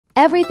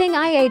Everything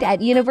I ate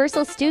at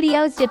Universal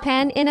Studios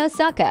Japan in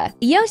Osaka.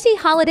 Yoshi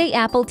Holiday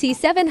Apple Tea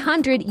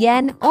 700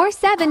 yen or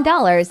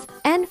 $7.50.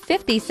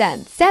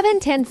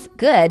 7/10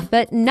 good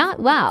but not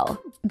wow.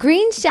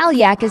 Green shell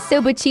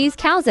yakisoba cheese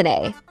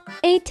calzone.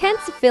 8/10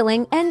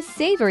 filling and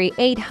savory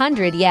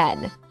 800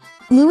 yen.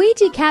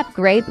 Luigi Cap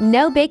Grape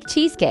No Bake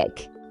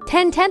Cheesecake.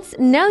 10/10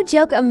 no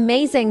joke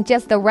amazing,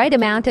 just the right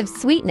amount of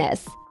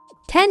sweetness.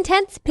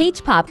 10/10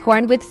 peach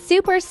popcorn with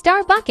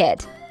superstar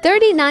bucket.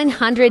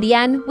 3,900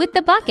 yen with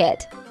the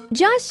bucket.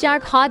 Josh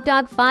Shark hot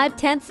dog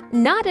 5/10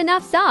 not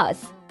enough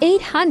sauce.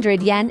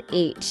 800 yen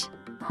each.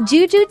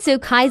 Jujutsu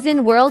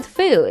Kaisen World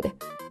Food.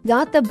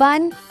 Got the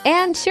bun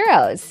and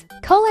churros.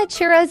 Cola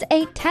churros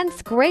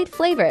 8/10 great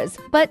flavors,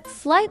 but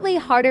slightly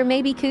harder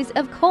maybe because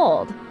of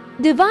cold.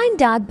 Divine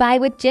Dog Pie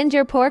with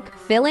ginger pork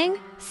filling.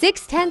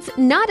 6/10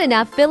 not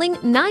enough filling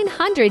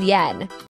 900 yen.